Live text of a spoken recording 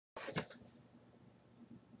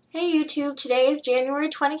Hey YouTube, today is January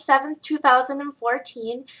 27th,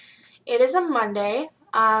 2014. It is a Monday.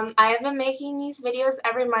 I have been making these videos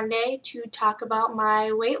every Monday to talk about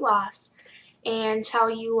my weight loss and tell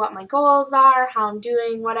you what my goals are, how I'm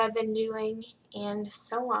doing, what I've been doing, and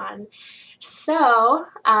so on. So,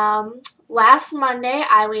 last Monday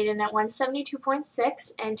I weighed in at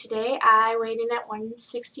 172.6 and today I weighed in at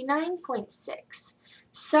 169.6.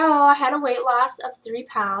 So, I had a weight loss of 3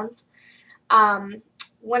 pounds.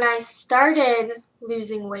 When I started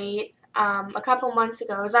losing weight a couple months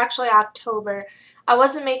ago, it was actually October, I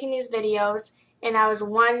wasn't making these videos and I was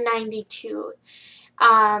 192.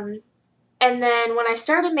 And then when I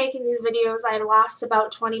started making these videos, I had lost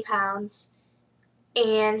about 20 pounds.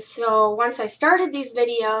 And so once I started these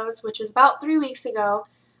videos, which was about 3 weeks ago,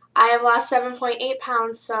 I have lost 7.8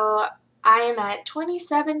 pounds, so I am at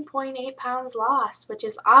 27.8 pounds lost, which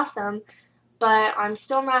is awesome. But I'm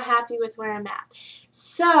still not happy with where I'm at.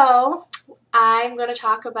 So I'm going to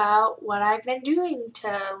talk about what I've been doing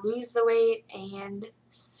to lose the weight and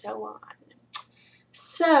so on.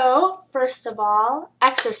 So first of all,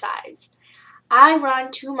 exercise. I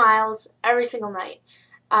run 2 miles every single night.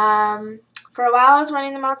 For a while I was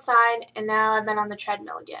running them outside and now I've been on the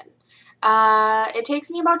treadmill again. It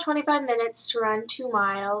takes me about 25 minutes to run 2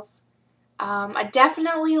 miles. I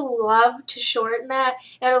definitely love to shorten that,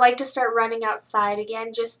 and I'd like to start running outside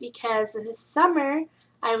again just because this summer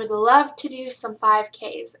I would love to do some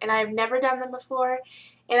 5Ks, and I've never done them before,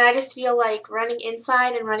 and I just feel like running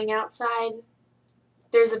inside and running outside,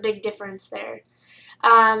 there's a big difference there.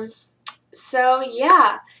 So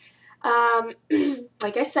yeah,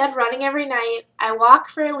 like I said, running every night. I walk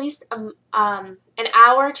for at least an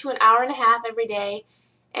hour to an hour and a half every day,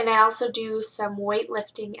 and I also do some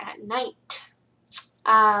weightlifting at night.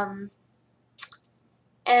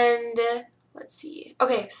 Let's see.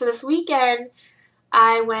 Okay, so this weekend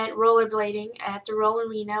I went rollerblading at the Roll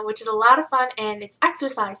Arena, which is a lot of fun and it's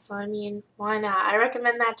exercise, so I mean, why not? I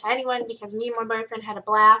recommend that to anyone because me and my boyfriend had a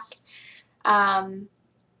blast. And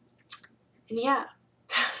yeah.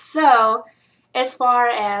 So, as far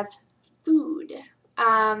as food,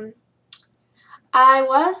 I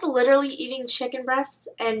was literally eating chicken breasts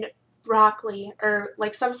and broccoli or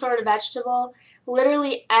like some sort of vegetable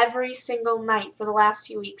literally every single night for the last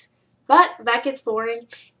few weeks. But that gets boring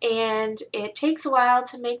and it takes a while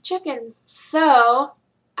to make chicken. So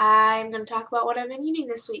I'm going to talk about what I've been eating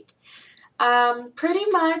this week. Pretty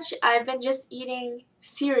much I've been just eating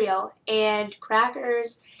cereal and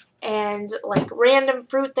crackers and like random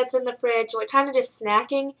fruit that's in the fridge, like kind of just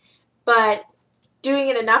snacking, but doing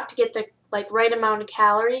it enough to get the like right amount of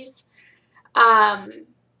calories.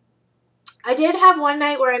 I did have one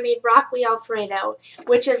night where I made broccoli Alfredo,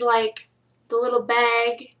 which is like the little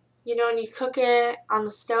bag, you know, and you cook it on the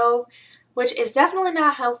stove, which is definitely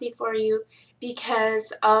not healthy for you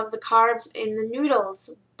because of the carbs in the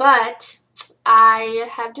noodles. But I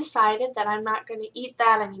have decided that I'm not going to eat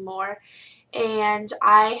that anymore, and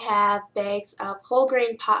I have bags of whole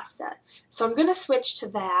grain pasta. So I'm going to switch to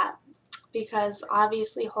that because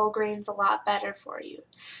obviously whole grain's a lot better for you.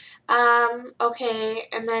 Okay,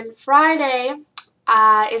 and then Friday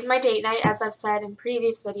is my date night, as I've said in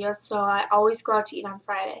previous videos, so I always go out to eat on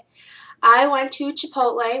Friday. I went to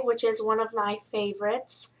Chipotle, which is one of my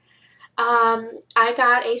favorites. I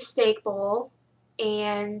got a steak bowl,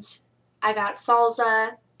 and I got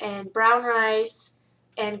salsa, and brown rice,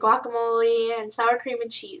 and guacamole, and sour cream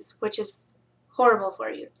and cheese, which is horrible for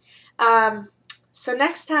you. So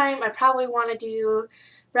next time I probably want to do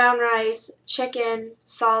brown rice, chicken,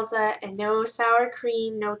 salsa, and no sour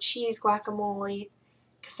cream, no cheese guacamole,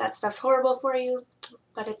 because that stuff's horrible for you,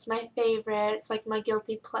 but it's my favorite. It's like my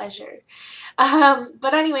guilty pleasure.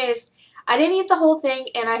 But anyways, I didn't eat the whole thing,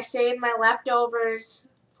 and I saved my leftovers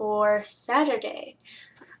for Saturday.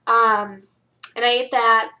 And I ate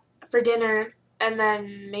that for dinner, and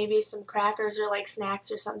then maybe some crackers or like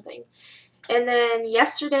snacks or something. And then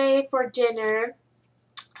yesterday for dinner,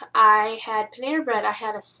 I had Panera Bread. I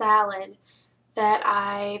had a salad that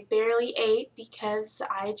I barely ate because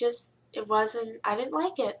I didn't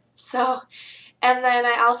like it. So, and then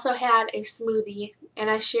I also had a smoothie, and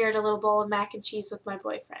I shared a little bowl of mac and cheese with my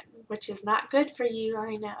boyfriend, which is not good for you,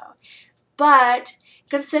 I know. But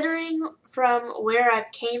considering from where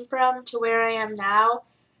I've came from to where I am now,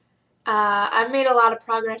 I've made a lot of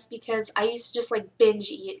progress because I used to just like binge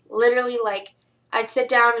eat. Literally, like, I'd sit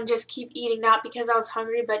down and just keep eating, not because I was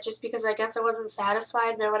hungry, but just because I guess I wasn't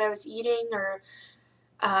satisfied by what I was eating or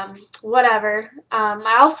whatever.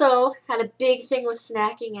 I also had a big thing with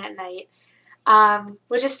snacking at night,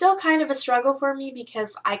 which is still kind of a struggle for me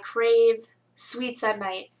because I crave sweets at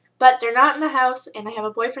night, but they're not in the house, and I have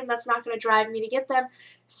a boyfriend that's not going to drive me to get them,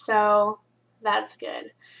 so that's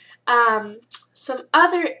good. Some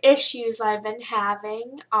other issues I've been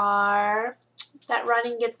having are that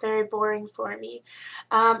running gets very boring for me.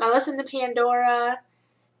 I listen to Pandora,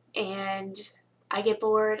 and I get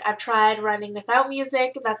bored. I've tried running without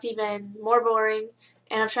music, that's even more boring,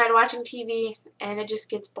 and I've tried watching TV, and it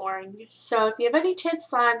just gets boring. So if you have any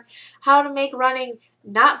tips on how to make running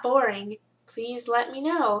not boring, please let me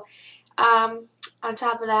know. On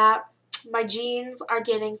top of that, my jeans are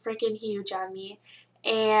getting freaking huge on me,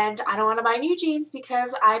 and I don't want to buy new jeans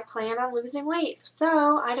because I plan on losing weight,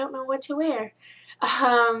 so I don't know what to wear.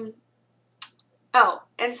 Oh,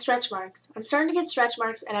 and stretch marks. I'm starting to get stretch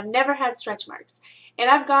marks, and I've never had stretch marks. And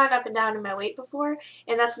I've gone up and down in my weight before,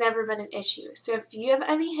 and that's never been an issue. So if you have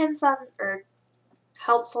any hints on or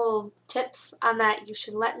helpful tips on that, you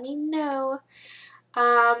should let me know.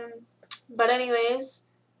 But anyways,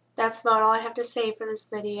 that's about all I have to say for this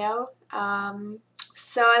video.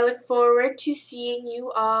 So I look forward to seeing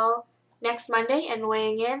you all next Monday and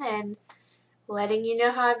weighing in and letting you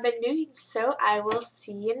know how I've been doing. So I will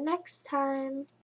see you next time.